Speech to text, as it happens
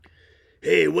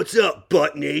Hey, what's up,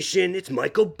 Butt Nation? It's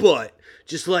Michael Butt.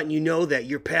 Just letting you know that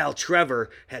your pal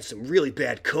Trevor had some really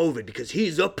bad COVID because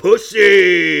he's a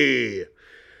pussy.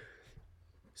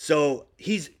 So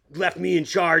he's left me in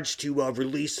charge to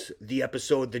release the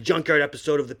episode, the Junkyard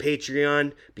episode of the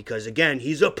Patreon, because again,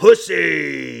 he's a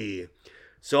pussy.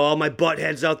 So all my butt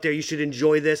heads out there, you should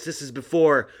enjoy this. This is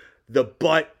before the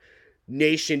Butt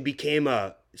Nation became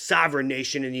a sovereign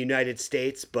nation in the United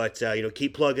States, but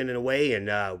keep plugging it away,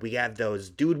 and we have those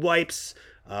dude wipes,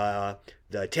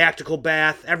 the tactical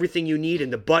bath, everything you need in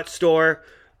the butt store.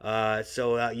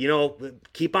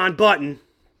 Keep on butting.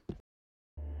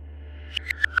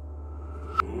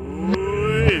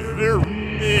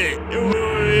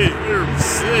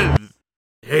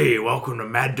 Hey, welcome to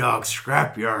Mad Dog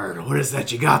Scrapyard. What is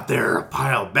that you got there?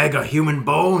 A bag of human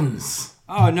bones?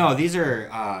 Oh, no, these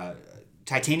are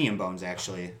titanium bones,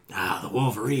 actually. Ah, the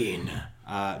Wolverine.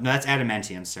 No, that's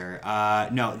adamantium, sir.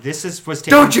 No, was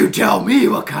taken... Don't you tell me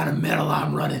what kind of metal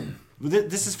I'm running.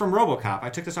 This is from RoboCop. I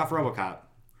took this off RoboCop.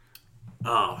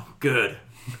 Oh, good.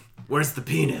 Where's the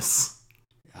penis?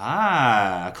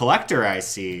 A collector, I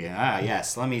see.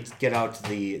 Yes. Let me get out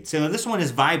So this one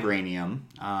is vibranium.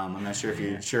 I'm not sure if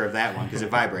you're sure of that one because it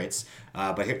vibrates.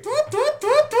 But here...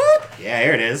 Yeah,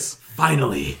 here it is.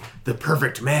 Finally, the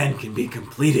perfect man can be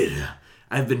completed.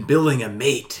 I've been building a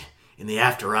mate in the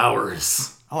after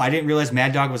hours. Oh, I didn't realize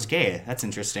Mad Dog was gay. That's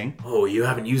interesting. Oh, you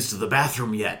haven't used the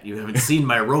bathroom yet. You haven't seen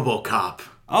my RoboCop.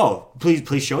 Oh,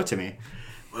 please show it to me.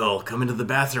 Well, come into the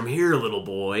bathroom here, little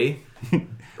boy.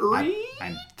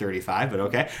 I'm 35, but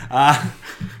okay.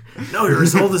 No, you're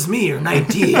as old as me. You're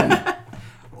 19.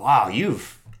 Wow, you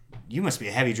must be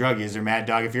a heavy drug user, Mad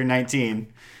Dog, if you're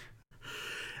 19.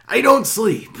 I don't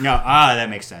sleep. No, that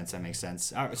makes sense.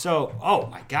 Oh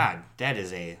my God, that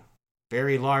is a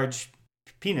very large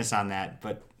penis on that.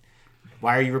 But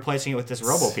why are you replacing it with this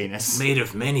robo penis? Made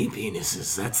of many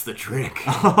penises. That's the trick.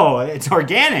 Oh, it's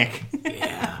organic.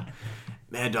 Yeah.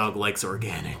 Mad Dog likes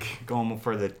organic. Going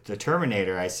for the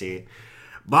Terminator, I see.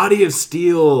 Body of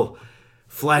steel,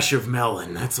 flesh of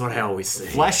melon. That's what I always say.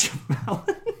 Flesh of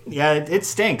melon? Yeah, it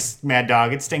stinks, Mad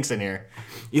Dog. It stinks in here.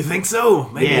 You think so?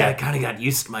 Maybe yeah. I kind of got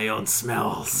used to my own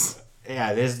smells.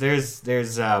 Yeah,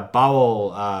 there's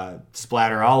bowel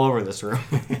splatter all over this room.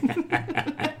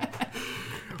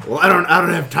 Well, I don't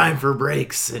have time for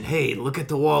breaks. And hey, look at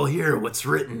the wall here. What's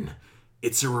written?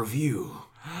 It's a review.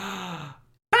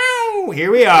 Here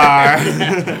we are.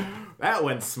 That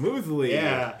went smoothly.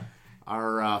 Yeah.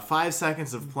 Our 5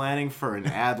 seconds of planning for an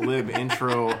ad-lib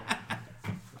intro.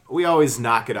 We always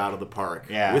knock it out of the park.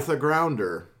 Yeah. With a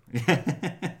grounder.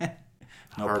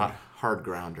 No hard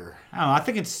grounder. I don't know. I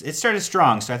think it started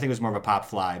strong, so I think it was more of a pop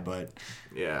fly, but...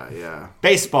 Yeah.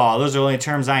 Baseball, those are the only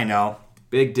terms I know.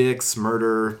 Big dicks,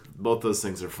 murder, both those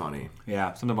things are funny.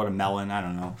 Yeah, something about a melon, I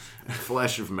don't know.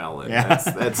 Flesh of melon. Yeah.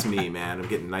 That's me, man. I'm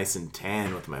getting nice and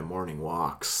tan with my morning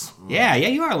walks. Yeah,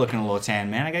 you are looking a little tan,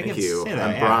 man. I gotta Thank you. say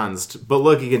that. I'm bronzed. But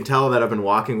look, you can tell that I've been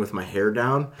walking with my hair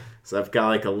down. So I've got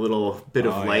like a little bit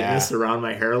of lightness around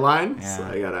my hairline. Yeah. So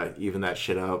I gotta even that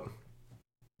shit up.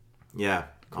 Yeah.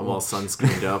 Cool. I'm all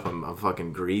sunscreened up. I'm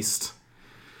fucking greased.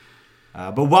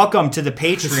 But welcome to the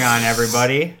Patreon,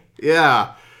 everybody.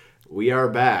 Yeah. We are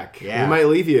back. Yeah. We might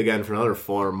leave you again for another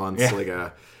 4 months like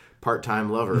a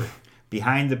part-time lover.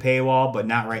 Behind the paywall, but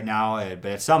not right now.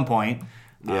 But at some point.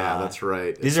 Yeah, that's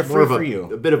right. These are free for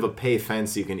you. A bit of a pay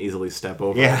fence you can easily step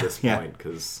over at this point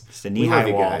because we love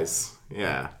you guys.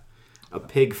 Yeah. A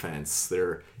pig fence.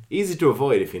 They're easy to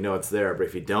avoid if you know it's there, but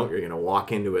if you don't, you're going to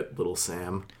walk into it, little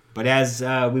Sam. But as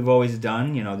we've always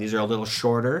done, these are a little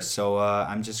shorter, so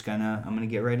I'm gonna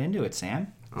get right into it,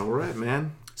 Sam. All right,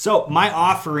 man. So my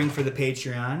offering for the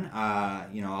Patreon,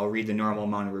 I'll read the normal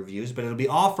amount of reviews, but it'll be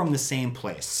all from the same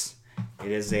place.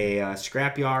 It is a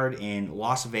scrapyard in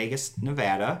Las Vegas,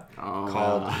 Nevada,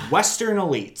 called Western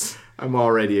Elite. I'm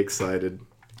already excited.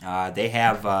 They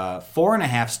have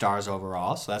 4.5 stars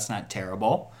overall, so that's not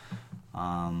terrible.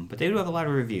 But they do have a lot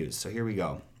of reviews, so here we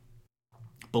go.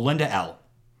 Belinda L.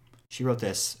 She wrote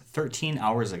this 13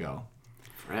 hours ago.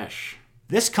 Fresh.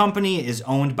 This company is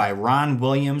owned by Ron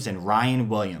Williams and Ryan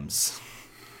Williams.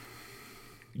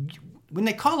 When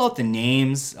they call out the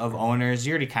names of owners,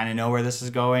 you already kind of know where this is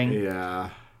going.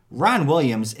 Yeah. Ron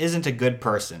Williams isn't a good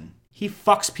person. He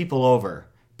fucks people over.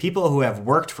 People who have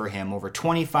worked for him over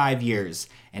 25 years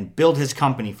and build his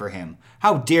company for him.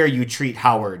 How dare you treat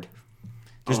Howard?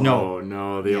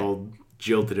 The old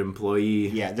jilted employee.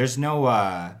 Yeah, there's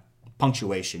no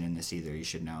punctuation in this either, you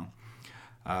should know.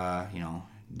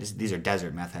 These are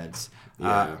desert meth heads.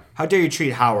 How dare you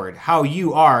treat Howard? How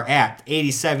you are at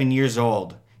 87 years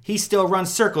old. He still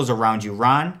runs circles around you,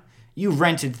 Ron. You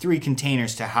rented 3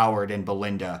 containers to Howard and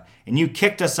Belinda, and you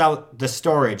kicked us out the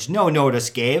storage. No notice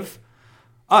gave.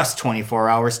 Us 24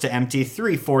 hours to empty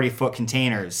 3 40-foot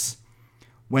containers.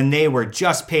 When they were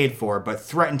just paid for, but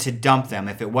threatened to dump them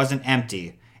if it wasn't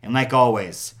empty. And like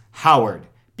always, Howard,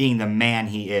 being the man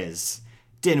he is,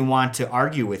 didn't want to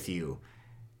argue with you.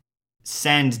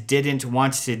 Send didn't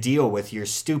want to deal with your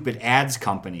stupid ads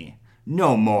company.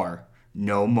 No more.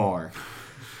 No more.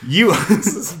 You...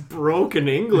 This is broken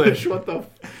English. What the...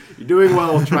 You're doing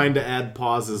well trying to add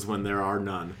pauses when there are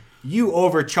none. You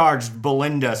overcharged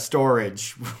Belinda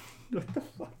storage. What the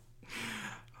fuck?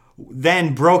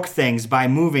 Then broke things by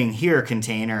moving here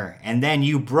container, and then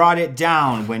you brought it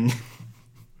down when...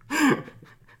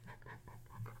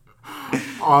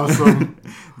 Awesome.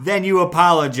 Then you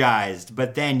apologized,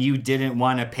 but then you didn't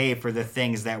want to pay for the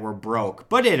things that were broke.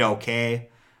 But it okay.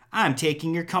 I'm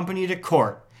taking your company to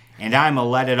court, and I'ma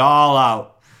let it all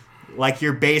out. Like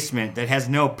your basement that has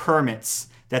no permits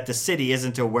that the city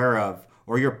isn't aware of,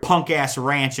 or your punk-ass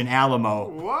ranch in Alamo.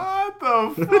 What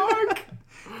the fuck?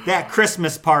 That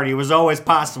Christmas party was always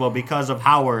possible because of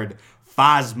Howard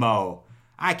Fosmo.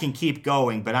 I can keep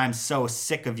going, but I'm so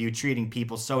sick of you treating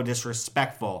people so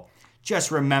disrespectful. Just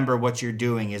remember what you're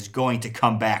doing is going to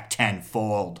come back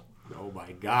tenfold. Oh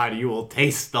my god, you will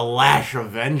taste the lash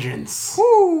of vengeance.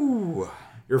 Woo!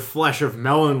 Your flesh of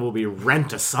melon will be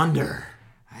rent asunder.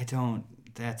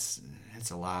 That's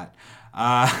a lot.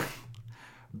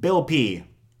 Bill P.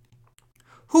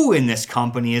 Who in this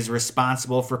company is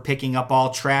responsible for picking up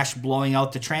all trash blowing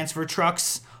out the transfer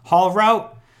trucks? Haul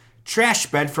route? Trash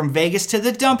spread from Vegas to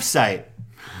the dump site.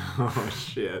 Oh,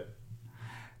 shit.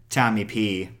 Tommy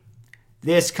P.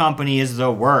 This company is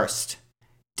the worst.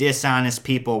 Dishonest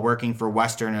people working for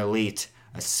Western Elite,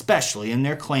 especially in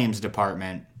their claims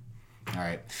department. All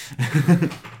right.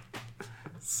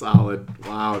 Solid.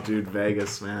 Wow, dude,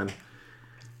 Vegas, man.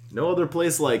 No other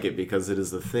place like it because it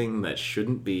is the thing that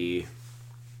shouldn't be.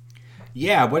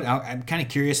 Yeah, I'm kind of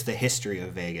curious the history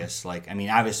of Vegas. Like, I mean,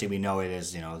 obviously we know it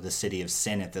is, the city of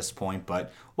sin at this point,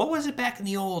 but what was it back in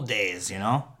the old days,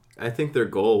 I think their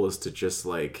goal was to just,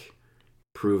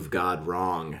 prove God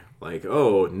wrong. Like,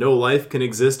 oh, no life can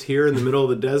exist here in the middle of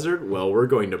the desert? Well, we're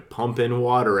going to pump in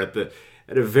water at a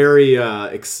very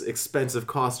expensive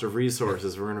cost of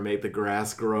resources. We're going to make the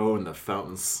grass grow and the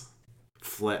fountains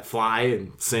fly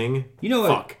and sing.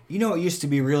 Fuck. You know what used to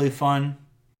be really fun?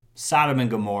 Sodom and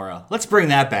Gomorrah. Let's bring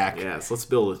that back. Yes, let's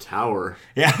build a tower.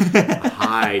 Yeah. A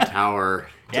high tower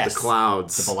to the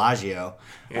clouds. The Bellagio.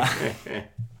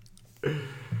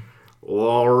 Well,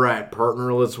 all right,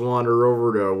 partner, let's wander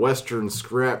over to Western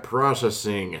Scrap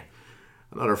Processing.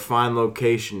 Another fine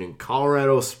location in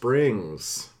Colorado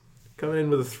Springs. Coming in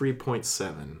with a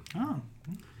 3.7. Oh.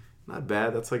 Not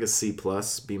bad. That's like a C+,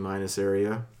 B-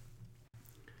 area.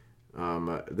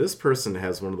 This person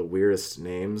has one of the weirdest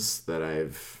names that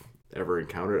I've ever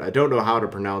encountered. I don't know how to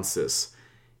pronounce this.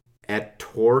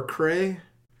 Atorcre?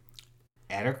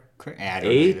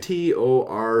 A-T-O-R-C-R-E.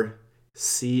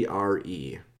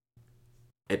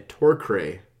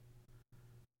 Atorcre.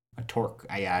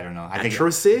 I don't know. I think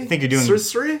you're doing.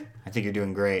 Sorcery? I think you're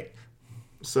doing great.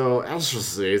 So,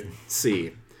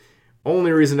 see.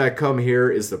 Only reason I come here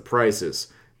is the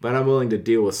prices, but I'm willing to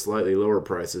deal with slightly lower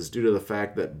prices due to the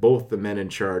fact that both the men in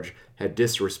charge had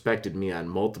disrespected me on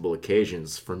multiple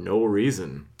occasions for no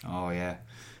reason. Oh, yeah.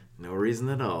 No reason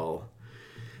at all.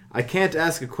 I can't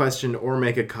ask a question or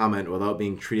make a comment without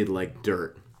being treated like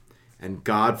dirt. And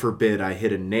God forbid I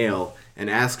hit a nail and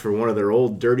ask for one of their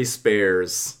old dirty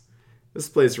spares. This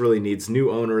place really needs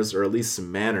new owners or at least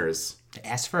some manners. To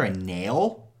ask for a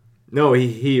nail? No,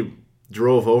 he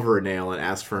drove over a nail and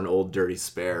asked for an old dirty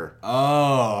spare.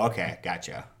 Oh, okay.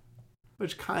 Gotcha.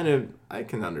 Which kind of, I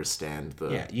can understand the...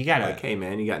 Yeah, you gotta... Like, hey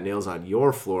man, you got nails on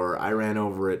your floor. I ran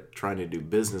over it trying to do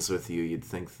business with you. You'd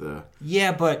think the...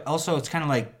 Yeah, but also it's kind of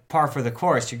like par for the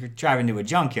course. You're driving to a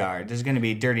junkyard. There's going to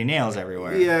be dirty nails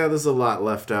everywhere. Yeah, there's a lot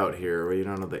left out here where you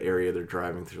don't know the area they're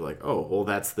driving through. Like, oh, well,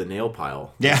 that's the nail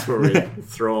pile. Yeah. That's where we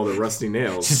throw all the rusty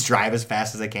nails. Just drive as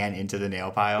fast as I can into the nail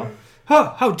pile.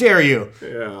 Huh, how dare you?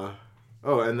 Yeah.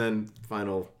 Oh, and then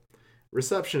final.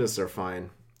 Receptionists are fine.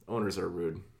 Owners are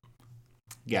rude.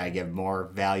 You gotta give more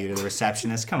value to the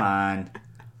receptionist. Come on.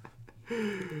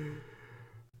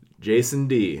 Jason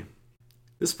D.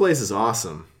 This place is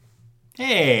awesome.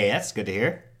 Hey, that's good to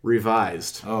hear.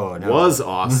 Revised. Oh, no. Was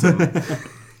awesome.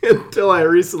 Until I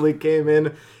recently came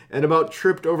in and about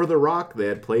tripped over the rock they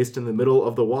had placed in the middle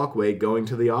of the walkway going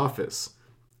to the office.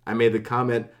 I made the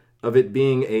comment of it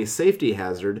being a safety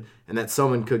hazard and that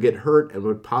someone could get hurt and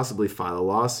would possibly file a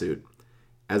lawsuit.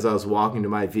 As I was walking to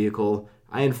my vehicle,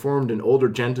 I informed an older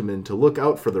gentleman to look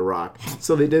out for the rock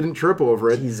so they didn't trip over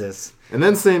it. Jesus. And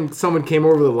then someone came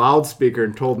over the loudspeaker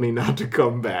and told me not to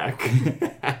come back.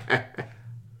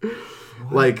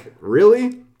 Like,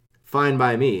 really? Fine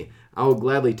by me. I will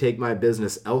gladly take my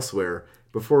business elsewhere.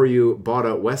 Before you bought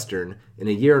out Western, in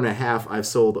a year and a half, I've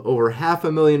sold over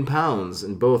 £500,000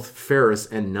 in both ferrous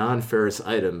and non-ferrous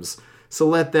items. So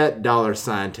let that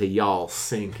 $ to y'all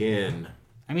sink in.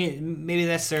 I mean, maybe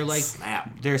that's their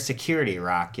Snap. their security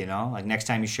rock, you know? Like next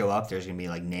time you show up, there's gonna be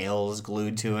like nails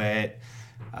glued to it.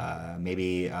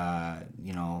 Maybe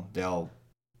they'll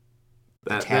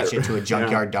attach it to a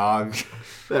junkyard dog.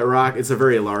 That rock, it's a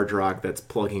very large rock that's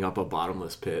plugging up a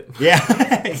bottomless pit.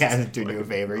 Yeah, do you a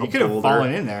favor. You could have boulder.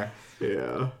 fallen in there.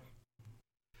 Yeah.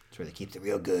 That's where they keep the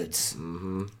real goods.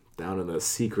 Mm-hmm. Down in the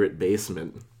secret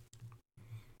basement.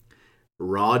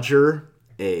 Roger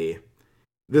A.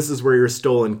 This is where your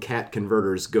stolen cat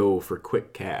converters go for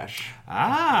quick cash.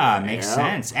 Makes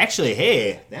sense. Actually,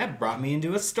 hey, that brought me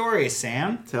into a story,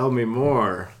 Sam. Tell me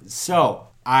more. So,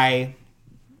 I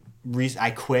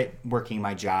quit working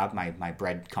my job, my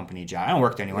bread company job. I don't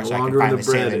work there anymore, so I can finally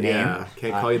say the name. Yeah,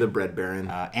 can't call you the bread baron.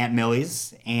 Aunt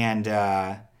Millie's, and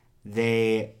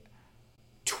they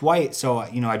twice. So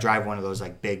I drive one of those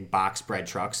like big box bread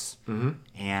trucks,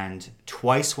 and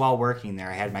twice while working there,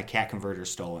 I had my cat converter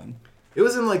stolen. It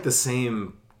was in like the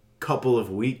same couple of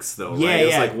weeks though, Yeah, right? It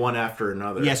was yeah. like one after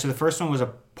another. Yeah. So the first one was a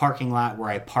parking lot where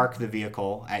I park the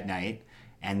vehicle at night,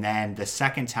 and then the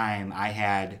second time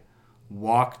I'd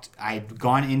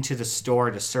gone into the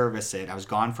store to service it. I was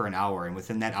gone for an hour, and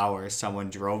within that hour, someone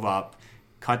drove up,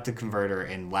 cut the converter,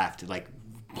 and left. Like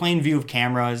plain view of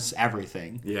cameras,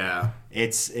 everything. Yeah.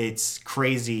 It's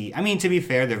crazy. I mean, to be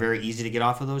fair, they're very easy to get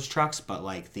off of those trucks, but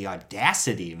like the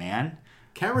audacity, man.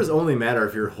 Cameras only matter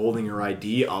if you're holding your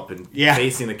ID up and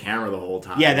facing the camera the whole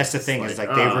time. Yeah, that's the thing. It's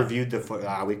like they reviewed the foot.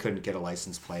 We couldn't get a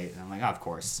license plate. And I'm like, of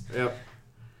course. Yep.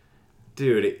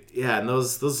 Dude, yeah, and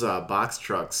those box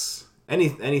trucks,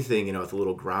 anything with a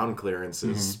little ground clearance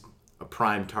is a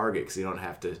prime target because you don't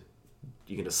have to.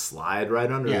 You can just slide right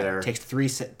under there. It takes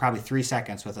probably 3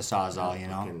 seconds with a Sawzall,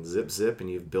 And zip, and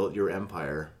you've built your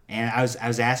empire. And I was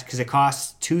asked because it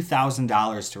costs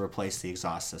 $2,000 to replace the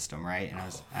exhaust system, right? And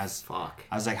I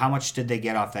was like, how much did they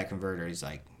get off that converter? He's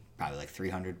like, probably like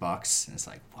 $300. And it's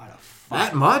like, what a fuck.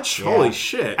 That much? Yeah. Holy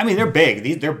shit! I mean, they're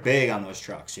big. They're big on those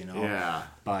trucks, Yeah.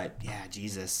 But yeah,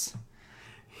 Jesus.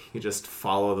 You just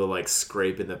follow the like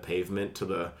scrape in the pavement to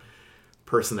the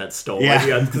person that stole Yeah.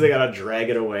 it because they gotta drag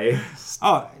it away.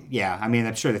 Oh yeah, I mean,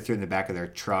 I'm sure they threw it in the back of their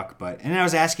truck, and I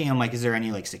was asking them like, is there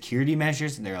any like security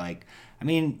measures? And they're like, I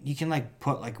mean, you can like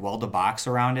put like weld a box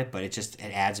around it, but it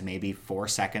adds maybe 4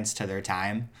 seconds to their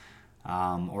time.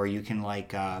 Or you can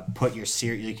like put your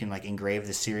you can like engrave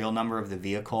the serial number of the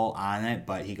vehicle on it.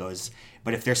 But he goes,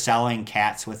 but if they're selling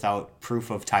cats without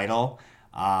proof of title,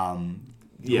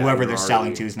 whoever they're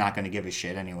selling to is not going to give a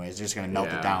shit anyways. They're just going to melt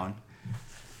it down.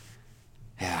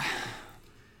 Yeah.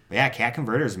 But yeah, cat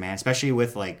converters, man. Especially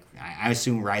with like, I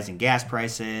assume rising gas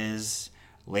prices,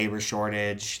 labor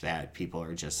shortage, that people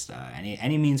are just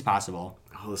any means possible.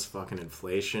 All this fucking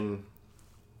inflation.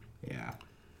 Yeah.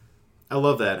 I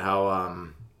love that how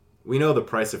we know the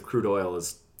price of crude oil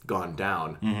has gone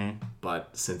down,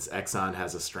 but since Exxon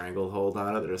has a stranglehold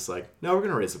on it, they're just like, no, we're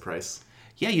gonna raise the price.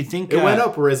 Yeah, you'd think it went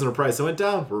up, we're raising the price. It went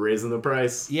down, we're raising the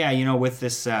price. Yeah, with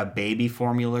this baby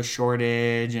formula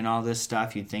shortage and all this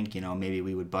stuff, you'd think maybe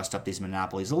we would bust up these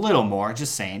monopolies a little more.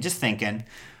 Just saying, just thinking.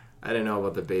 I didn't know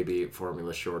about the baby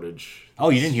formula shortage. Oh,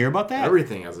 you didn't hear about that?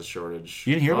 Everything has a shortage.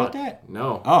 You didn't hear about that?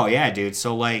 No. Oh yeah, dude.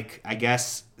 So like, I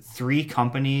guess 3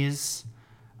 companies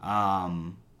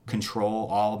control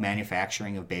all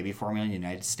manufacturing of baby formula in the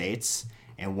United States.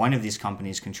 And one of these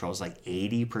companies controls like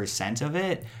 80% of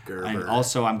it. Gerber. And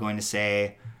also, I'm going to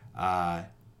say,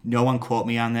 no one quote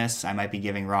me on this. I might be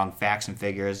giving wrong facts and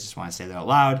figures. Just want to say that out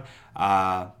loud.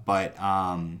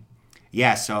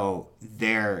 Yeah, so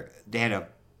they had a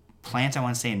plant, I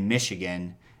want to say, in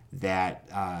Michigan that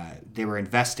they were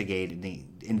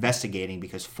investigating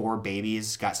because 4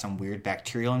 babies got some weird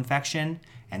bacterial infection,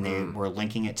 and they were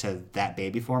linking it to that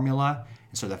baby formula.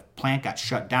 And so the plant got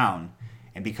shut down.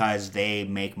 And because they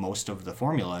make most of the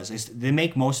formulas, they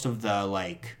make most of the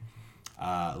like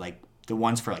the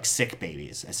ones for like sick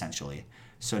babies, essentially.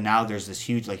 So now there's this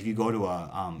huge, like if you go to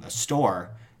a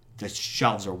store, the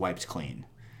shelves are wiped clean.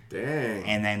 Dang.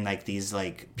 And then like these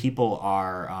like people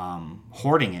are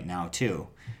hoarding it now too.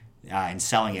 and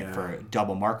selling it for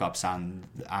double markups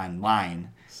online.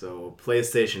 So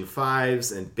PlayStation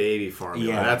 5s and baby formula.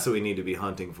 Yeah. That's what we need to be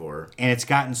hunting for. And it's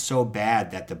gotten so bad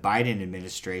that the Biden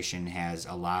administration has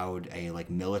allowed a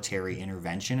military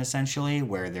intervention, essentially,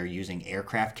 where they're using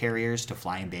aircraft carriers to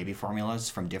fly in baby formulas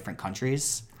from different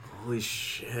countries. Holy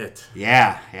shit.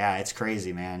 Yeah, it's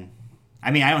crazy, man.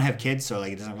 I mean, I don't have kids, so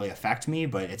it doesn't really affect me,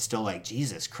 but it's still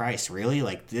Jesus Christ, really?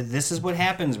 This is what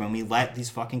happens when we let these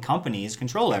fucking companies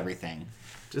control everything.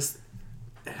 Just,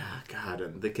 God,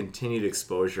 and the continued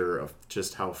exposure of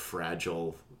just how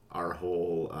fragile our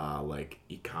whole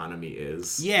economy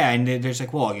is. Yeah, and there's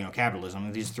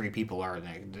capitalism. These three people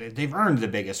they've earned the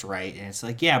biggest right, and it's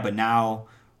but now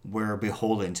we're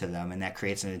beholden to them, and that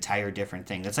creates an entire different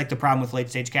thing. That's the problem with late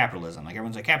stage capitalism.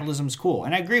 Everyone's capitalism's cool,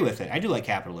 and I agree with it. I do like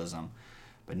capitalism,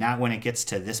 but not when it gets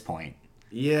to this point.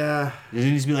 Yeah, there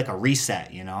needs to be a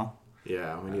reset,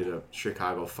 Yeah, we need a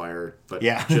Chicago fire, but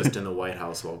Yeah. just in the White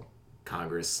House, while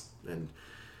Congress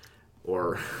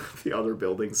or the other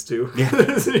buildings too. Yeah.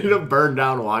 They need to burn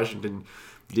down Washington,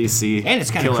 D.C. And it's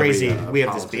kind of crazy. We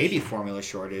have this politician. baby formula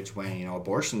shortage when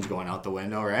abortion's going out the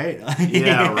window, right?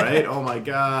 Yeah, right. Oh my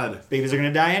God, babies are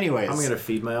gonna die anyways. I'm gonna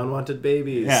feed my unwanted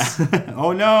babies. Yeah.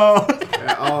 Oh no.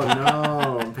 Oh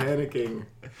no, I'm panicking.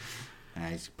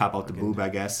 I just pop out the boob, I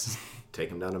guess. Take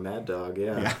him down to Mad Dog.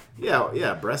 Yeah.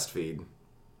 Yeah. Breastfeed.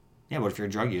 Yeah. What if you're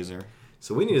a drug user?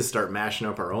 So we need to start mashing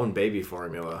up our own baby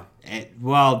formula.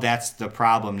 Well, that's the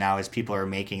problem now is people are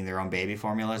making their own baby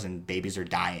formulas and babies are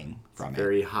dying from it.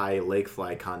 Very high lake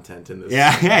fly content in this.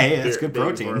 Yeah, that's good baby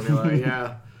protein. Formula,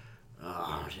 yeah.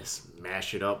 Just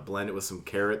mash it up, blend it with some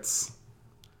carrots.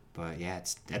 But yeah,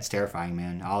 that's terrifying,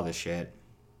 man. All this shit.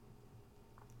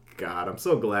 God, I'm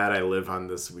so glad I live on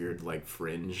this weird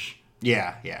fringe.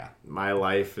 Yeah. My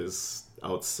life is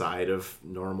outside of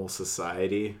normal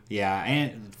society. Yeah,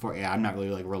 and I'm not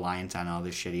really reliant on all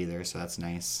this shit either, so that's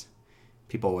nice.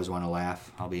 People always want to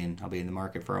laugh. I'll be in the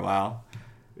market for a while.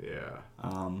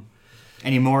 Yeah.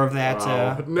 Any more of that?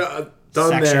 No, done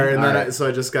section? there. And then Right. so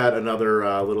I just got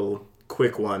another little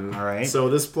quick one. All right. So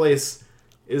this place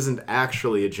isn't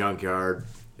actually a junkyard.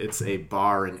 It's a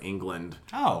bar in England.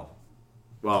 Oh.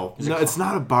 Well, no, it's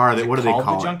not a bar. What do they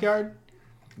call the it? junkyard?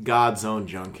 God's Own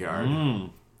Junkyard.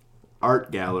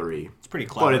 Art gallery. It's pretty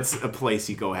clever. But it's a place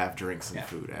you go have drinks and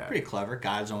food at. Pretty clever.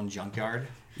 God's Own Junkyard.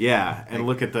 Yeah, and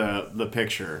look at the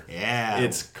picture. Yeah.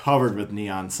 It's covered with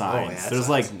neon signs. yeah, There's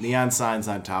that's neon signs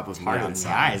on top of Hard neon on the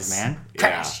signs. eyes, man. Yeah.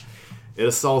 Trash. It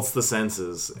assaults the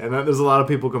senses. And then there's a lot of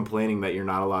people complaining that you're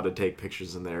not allowed to take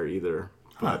pictures in there either.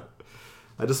 But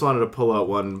I just wanted to pull out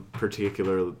one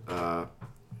particular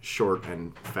short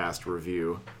and fast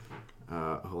review.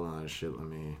 Hold on a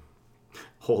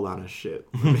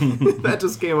shit. That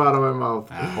just came out of my mouth.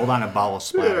 Hold on a ball of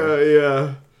splatter.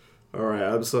 Yeah. All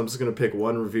right, so I'm just going to pick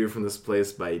one review from this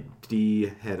place by D.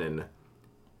 Hennon.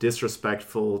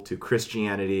 Disrespectful to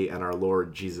Christianity and our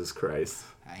Lord Jesus Christ.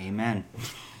 Amen.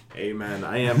 Amen.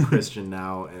 I am Christian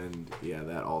now, and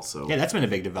that also Yeah, that's been a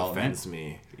big development. offends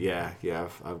me. Yeah,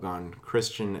 I've gone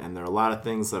Christian, and there are a lot of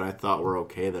things that I thought were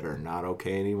okay that are not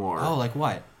okay anymore. Oh, like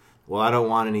what? Well, I don't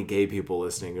want any gay people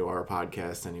listening to our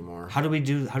podcast anymore. How do we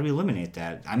eliminate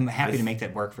that? I'm happy to make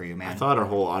that work for you, man. I thought our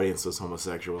whole audience was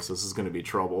homosexual, so this is going to be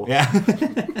trouble. Yeah.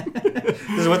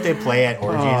 This is what they play at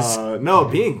orgies. No,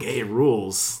 being gay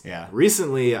rules. Yeah.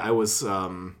 Recently, I was,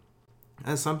 some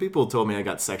people told me I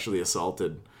got sexually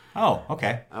assaulted. Oh,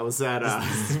 okay. I was at,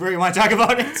 This is where you want to talk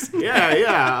about it?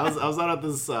 yeah. I was out at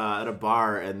this, at a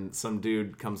bar, and some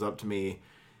dude comes up to me,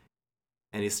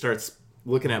 and he starts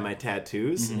looking at my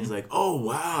tattoos, and he's like, "Oh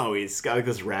wow!" He's got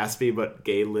this raspy but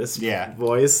gay lisp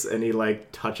voice, and he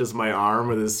touches my arm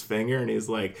with his finger, and he's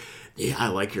like, "Yeah, I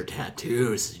like your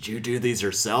tattoos. Did you do these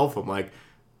yourself?" I'm like,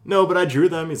 "No, but I drew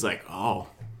them." He's like, "Oh."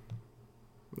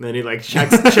 And then he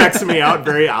checks me out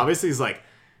very obviously. He's like,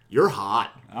 "You're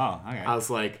hot." Oh, okay. I was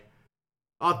like,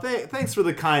 "Oh, thanks for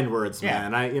the kind words,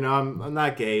 man. I'm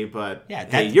not gay, but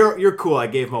hey, you're cool." I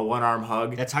gave him a one-arm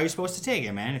hug. That's how you're supposed to take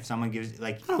it, man. If someone gives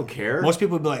I don't care. Most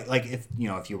people would be like if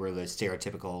you were the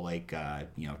stereotypical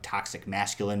toxic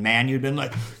masculine man, you'd been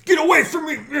like, "Get away from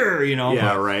me!"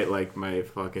 Yeah, right. Like my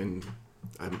fucking,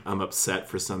 I'm upset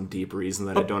for some deep reason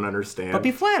that I don't understand. But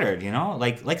be flattered,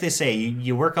 Like they say,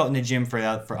 you work out in the gym for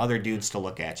other dudes to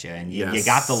look at you, and you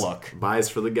got the look. Buys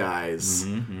for the guys.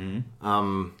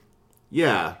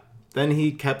 Yeah. Then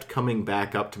he kept coming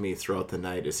back up to me throughout the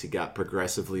night as he got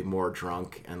progressively more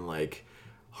drunk and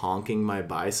honking my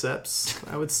biceps,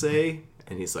 I would say.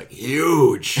 And he's like,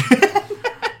 "Huge."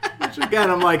 Which again,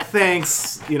 I'm like,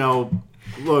 thanks.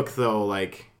 Look though,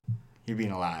 You're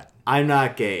being a lot. I'm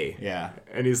not gay. Yeah.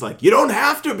 And he's like, "You don't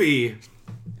have to be."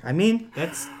 I mean,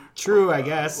 that's true, I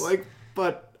guess. Like,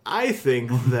 but I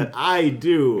think that I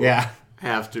do Yeah.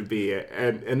 have to be.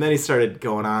 And then he started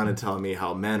going on and telling me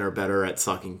how men are better at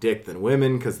sucking dick than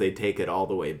women because they take it all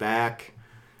the way back.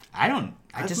 I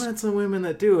I've just met some women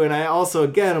that do. And I also,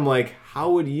 again, I'm like,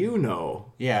 how would you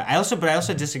know? Yeah, I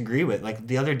also disagree with, like,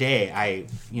 the other day,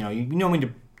 you know when to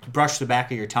brush the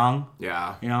back of your tongue?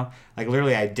 Yeah. You know? Like,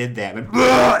 literally, I did that, but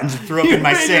and just threw up in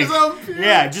my made sink. yourself puke.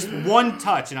 Yeah, just one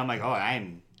touch, and I'm like, oh,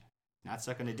 I'm not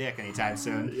sucking a dick anytime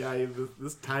soon. Yeah, you have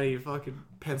this tiny fucking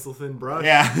pencil thin brush.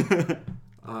 Yeah.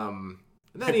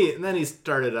 And then he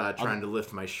started trying to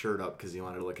lift my shirt up because he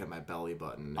wanted to look at my belly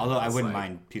button. Although I was wouldn't like,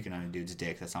 mind puking on a dude's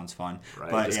dick. That sounds fun. Right,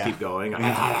 But just yeah. keep going.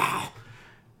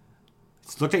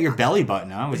 Just looked at your belly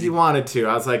button, huh? He wanted to.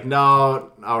 I was like,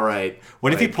 no, all right.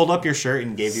 What if he Like, pulled up your shirt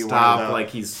and gave you stop? one of the... Like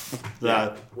he's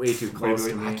way too close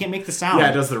to me. I can't make the sound.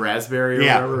 Yeah, it does the raspberry or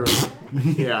Yeah. whatever.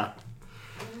 Yeah.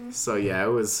 So yeah, it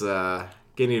was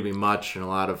getting to be much and a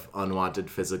lot of unwanted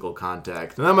physical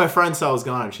contact. And then my friend saw I was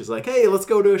gone and she's like, hey, let's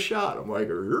go to a shot. I'm like,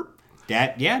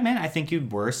 Yeah, man, I think you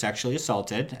were sexually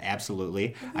assaulted.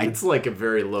 Absolutely. it's like a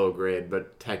very low grade,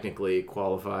 but technically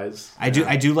qualifies. I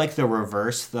do like the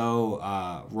reverse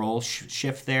though role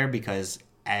shift there, because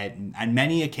on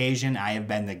many occasions I have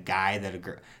been the guy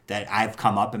that I've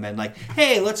come up and been like,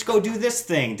 hey, let's go do this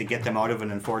thing to get them out of an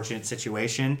unfortunate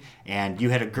situation, and you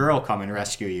had a girl come and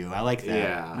rescue you. I like that.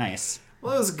 Yeah. Nice.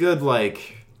 Well, it was good,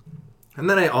 like... And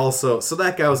then I also... So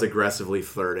that guy was aggressively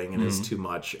flirting and it was too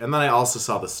much. And then I also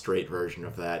saw the straight version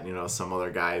of that. You know, some other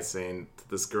guy saying to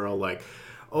this girl, like,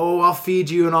 oh, I'll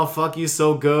feed you and I'll fuck you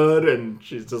so good. And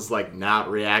she's just, like, not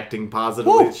reacting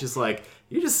positively. Woo! She's like,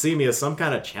 you just see me as some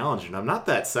kind of challenge and I'm not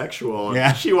that sexual. And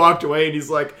Yeah. she walked away and he's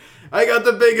like, I got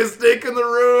the biggest dick in the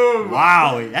room.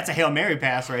 Wow, that's a Hail Mary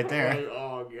pass right there. Like, oh,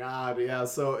 God, yeah.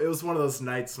 So it was one of those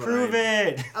nights when Prove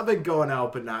it. I've been going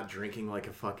out but not drinking like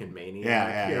a fucking maniac.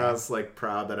 Yeah, You know, yeah. I was like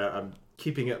proud that I'm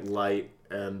keeping it light,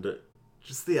 and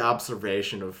just the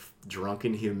observation of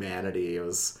drunken humanity. It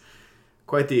was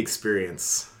quite the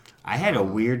experience. I had a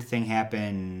weird thing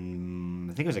happen.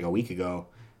 I think it was like a week ago.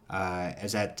 I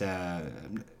was at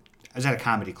a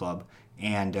comedy club,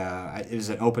 and it was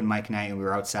an open mic night, and we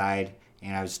were outside,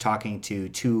 and I was talking to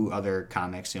two other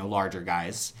comics, larger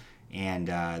guys, and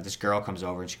this girl comes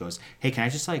over and she goes, "Hey, can I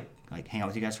just like hang out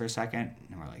with you guys for a second?"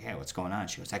 And we're like, "Hey, what's going on?"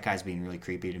 She goes, "That guy's being really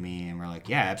creepy to me." And we're like,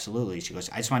 "Yeah, absolutely." She goes,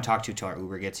 "I just want to talk to you till our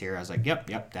Uber gets here." I was like,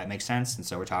 Yep, that makes sense. And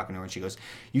so we're talking to her, and she goes,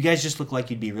 "You guys just look like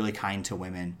you'd be really kind to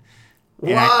women." And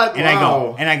What?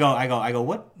 Wow. I go,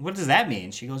 what does that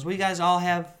mean? She goes, well, you guys all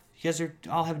have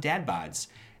dad bods.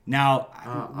 Now,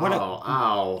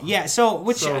 Ow. yeah,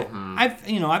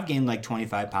 I've gained like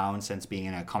 25 pounds since being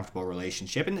in a comfortable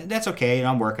relationship, and that's okay.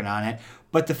 I'm working on it.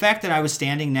 But the fact that I was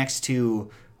standing next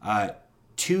to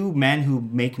two men who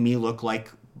make me look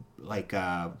like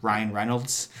Ryan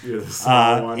Reynolds You're the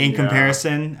small one, in yeah.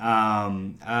 comparison,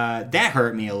 that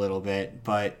hurt me a little bit.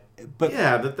 But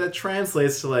Yeah, that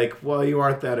translates to like, well, you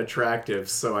aren't that attractive,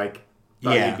 so I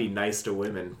thought Yeah. you'd be nice to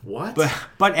women. What?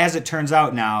 But as it turns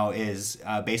out now is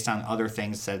based on other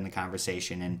things said in the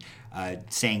conversation and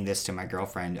saying this to my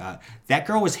girlfriend, that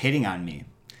girl was hitting on me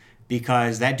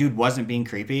because that dude wasn't being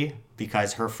creepy,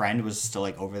 because her friend was still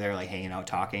like over there like hanging out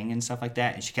talking and stuff like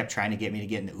that, and she kept trying to get me to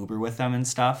get in the Uber with them and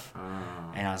stuff.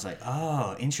 And I was like,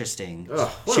 oh, interesting.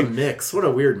 Ugh, what a mix. What a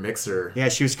weird mixer. Yeah,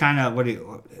 she was kind of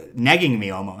negging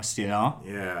me almost, Yeah.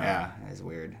 Yeah, it was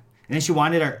weird. And then she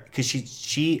wanted her,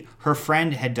 because her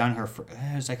friend had done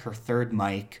it was like her third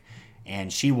mic,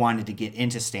 and she wanted to get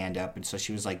into stand up, and so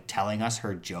she was like telling us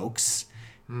her jokes.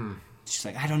 She's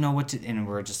like, I don't know what to, and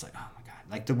we're just like, oh my god,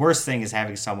 like the worst thing is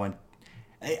having someone.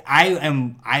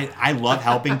 I love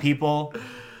helping people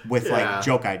with like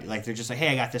joke ideas. Like they're just like, hey,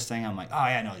 I got this thing. I'm like, oh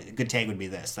yeah, no, a good take would be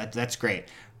this. That's great.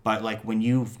 But like when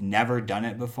you've never done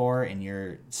it before and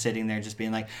you're sitting there just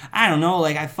being like, I don't know,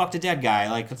 like I fucked a dead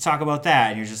guy. Like let's talk about that.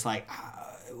 And you're just like,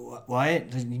 what?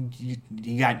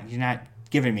 You're not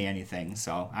giving me anything.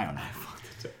 So I don't know. I fucked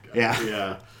a dead guy. Yeah.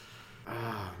 Yeah.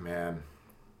 Oh man.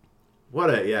 What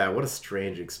a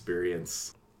strange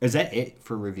experience. Is that it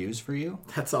for reviews for you?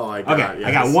 That's all I got. Okay, Yeah,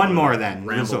 I got just one more wanna then.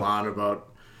 Ramble on about.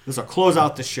 This will close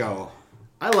out the show.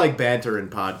 I like banter in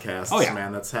podcasts, Oh, yeah.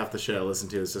 man. That's half the shit I listen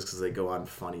to is just because they go on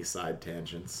funny side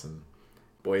tangents. And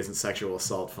boy, isn't sexual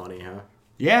assault funny, huh?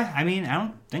 Yeah, I mean, I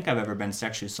don't think I've ever been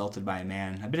sexually assaulted by a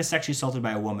man. I've been sexually assaulted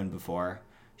by a woman before.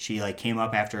 She like came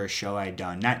up after a show I'd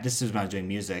done. This is when I was doing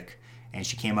music, and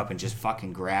she came up and just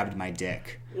fucking grabbed my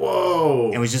dick.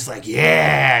 Whoa! And was just like,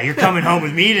 yeah, you're coming home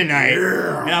with me tonight.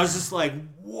 Yeah. And I was just like,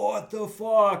 what the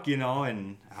fuck, And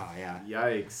oh yeah.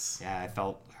 Yikes. Yeah, I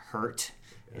felt hurt.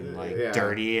 and like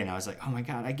dirty, and I was like, oh my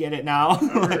god, I get it now.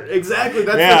 Exactly.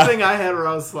 That's the thing I had where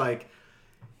I was like,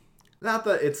 not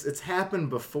that it's happened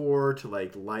before to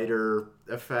like lighter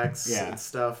effects and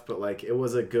stuff, but like it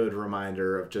was a good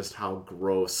reminder of just how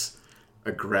gross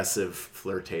aggressive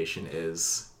flirtation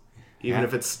is. Even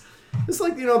if it's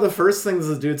like, the first things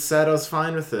the dude said, I was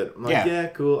fine with it. I'm like, yeah,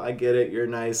 cool, I get it, you're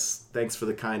nice, thanks for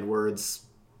the kind words.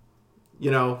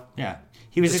 Yeah.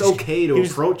 He was it's okay to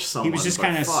approach someone. He was just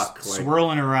kind of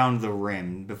swirling around the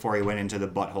rim before he went into the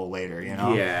butthole later,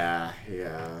 Yeah.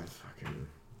 Fucking.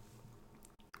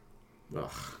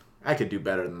 Ugh. I could do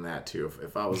better than that too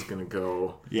if I was gonna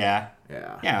go. Yeah,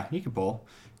 you could pull.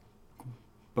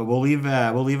 But we'll leave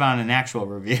on an actual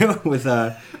review with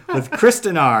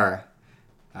Kristen R.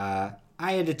 I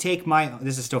had to take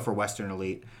this is still for Western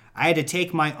Elite. I had to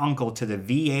take my uncle to the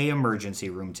VA emergency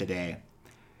room today.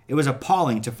 It was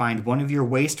appalling to find one of your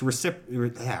waste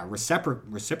reciprocal,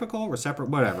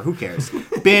 whatever, who cares,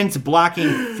 bins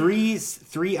blocking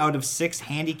 3 out of 6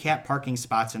 handicap parking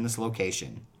spots in this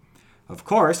location. Of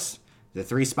course, the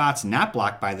 3 spots not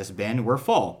blocked by this bin were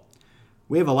full.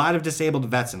 We have a lot of disabled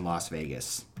vets in Las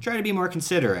Vegas. Try to be more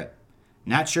considerate.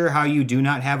 Not sure how you do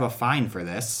not have a fine for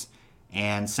this.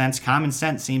 And since common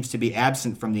sense seems to be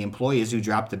absent from the employees who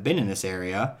dropped the bin in this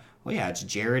area, well, yeah, it's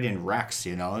Jared and Rex,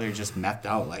 they're just methed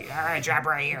out like, all right, drop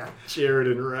right here. Jared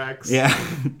and Rex. Yeah.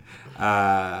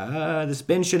 This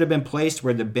bin should have been placed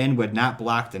where the bin would not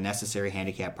block the necessary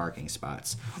handicap parking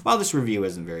spots. While this review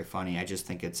isn't very funny, I just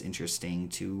think it's interesting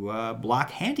to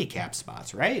block handicap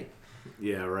spots, right?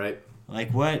 Yeah, right.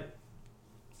 Like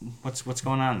what's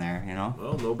going on there,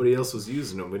 Well, nobody else was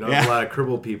using them. We don't have a lot of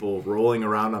crippled people rolling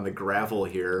around on the gravel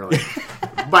here, like,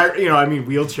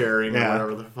 wheelchairing or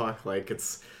whatever the fuck. Like,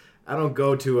 I don't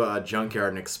go to a junkyard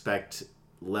and expect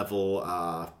level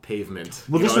pavement.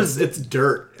 Well, it's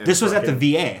dirt. This was at the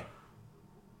VA.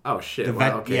 Oh shit!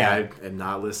 I am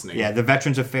not listening. Yeah, the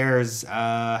Veterans Affairs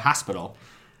Hospital.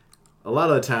 A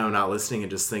lot of the time, I'm not listening and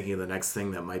just thinking of the next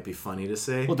thing that might be funny to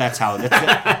say. Well, that's how this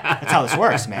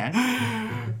works, man.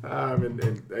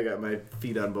 And I got my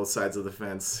feet on both sides of the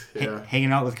fence. Yeah.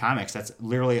 Hanging out with comics. That's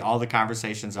literally all the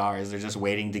conversations are. Is they're just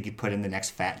waiting to put in the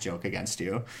next fat joke against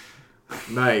you.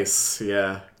 Nice.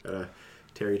 Yeah. Gotta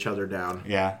tear each other down.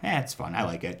 Yeah. It's fun. I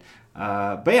like it.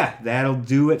 But yeah, that'll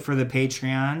do it for the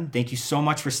Patreon. Thank you so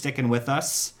much for sticking with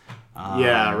us.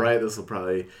 Yeah. Right. This will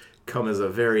probably come as a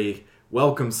very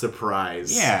welcome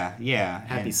surprise. Yeah.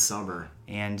 Happy summer.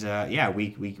 And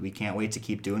we can't wait to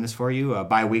keep doing this for you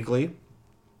bi-weekly,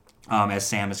 as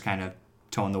Sam is kind of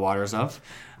towing the waters of.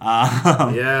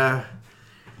 Yeah.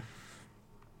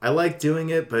 I like doing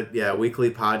it, but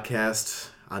weekly podcast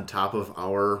on top of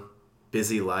our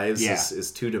busy lives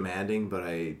is too demanding, but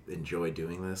I enjoy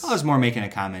doing this. I was more making a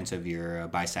comment of your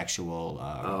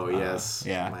bisexual. Yes.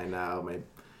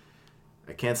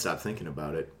 I can't stop thinking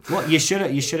about it. Well, you should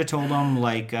have told him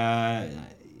like, no,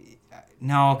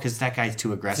 because that guy's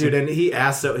too aggressive. Dude, and he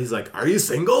asked, he's like, "Are you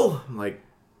single?" I'm like,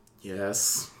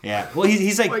 "Yes." Yeah. Well,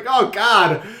 he's like, oh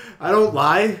God, I don't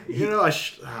lie. He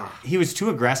was too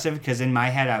aggressive because in my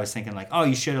head I was thinking like, oh,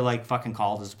 you should have like fucking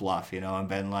called his bluff, and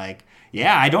been like,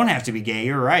 yeah, I don't have to be gay.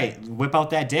 You're right. Whip out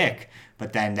that dick.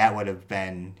 But then he would have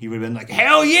been like,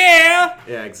 hell yeah.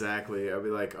 Yeah, exactly. I'd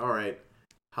be like, all right.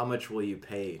 How much will you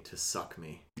pay to suck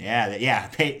me?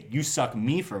 Pay. You suck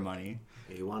me for money.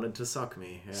 He wanted to suck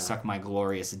me. Yeah. Suck my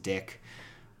glorious dick.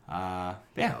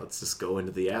 Let's just go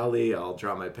into the alley. I'll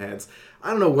drop my pants.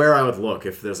 I don't know where I would look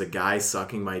if there's a guy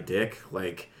sucking my dick.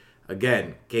 Like,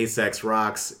 again, gay sex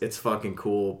rocks. It's fucking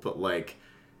cool. But, like,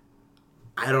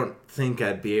 I don't think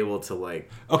I'd be able to, like,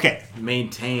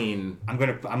 maintain. I'm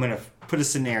gonna put a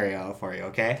scenario for you,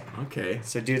 okay? Okay.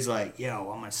 So dude's like,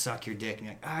 yo, I'm gonna suck your dick. And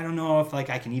you're like, I don't know if like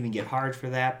I can even get hard for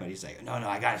that. But he's like, no,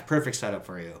 I got a perfect setup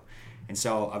for you. And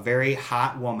so a very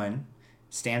hot woman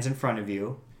stands in front of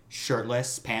you,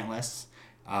 shirtless, pantless,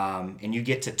 and you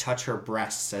get to touch her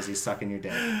breasts as he's sucking your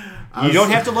dick. You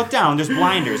don't have to look down. There's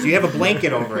blinders. You have a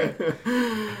blanket over it.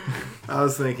 I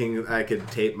was thinking I could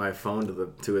tape my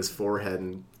phone to his forehead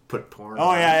and put porn.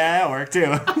 Oh, yeah, that worked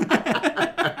too.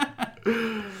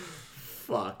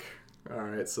 Fuck. All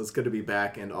right, so it's going to be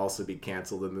back and also be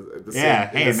canceled in the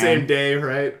same day,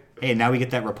 right? Hey, now we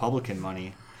get that Republican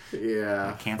money.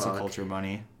 Yeah. Cancel culture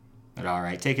money. But all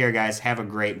right, take care, guys. Have a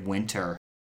great winter.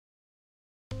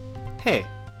 Hey,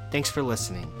 thanks for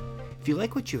listening. If you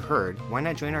like what you heard, why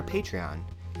not join our Patreon?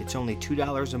 It's only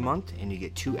 $2 a month, and you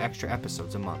get 2 extra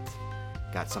episodes a month.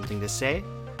 Got something to say?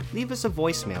 Leave us a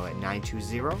voicemail at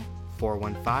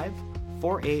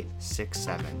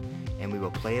 920-415-4867, and we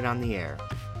will play it on the air.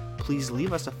 please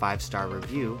leave us a 5-star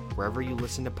review wherever you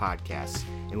listen to podcasts,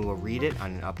 and we will read it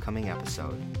on an upcoming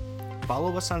episode.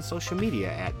 Follow us on social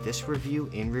media at This Review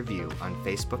in Review on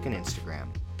Facebook and Instagram.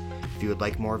 If you would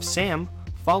like more of Sam,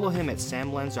 follow him at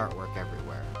Sam Lens Artwork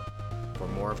everywhere. For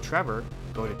more of Trevor,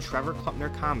 go to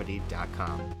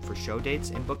trevorklumpnercomedy.com for show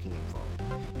dates and booking info.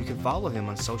 You can follow him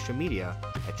on social media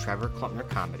at Trevor Klumpner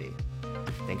Comedy.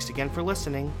 Thanks again for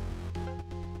listening.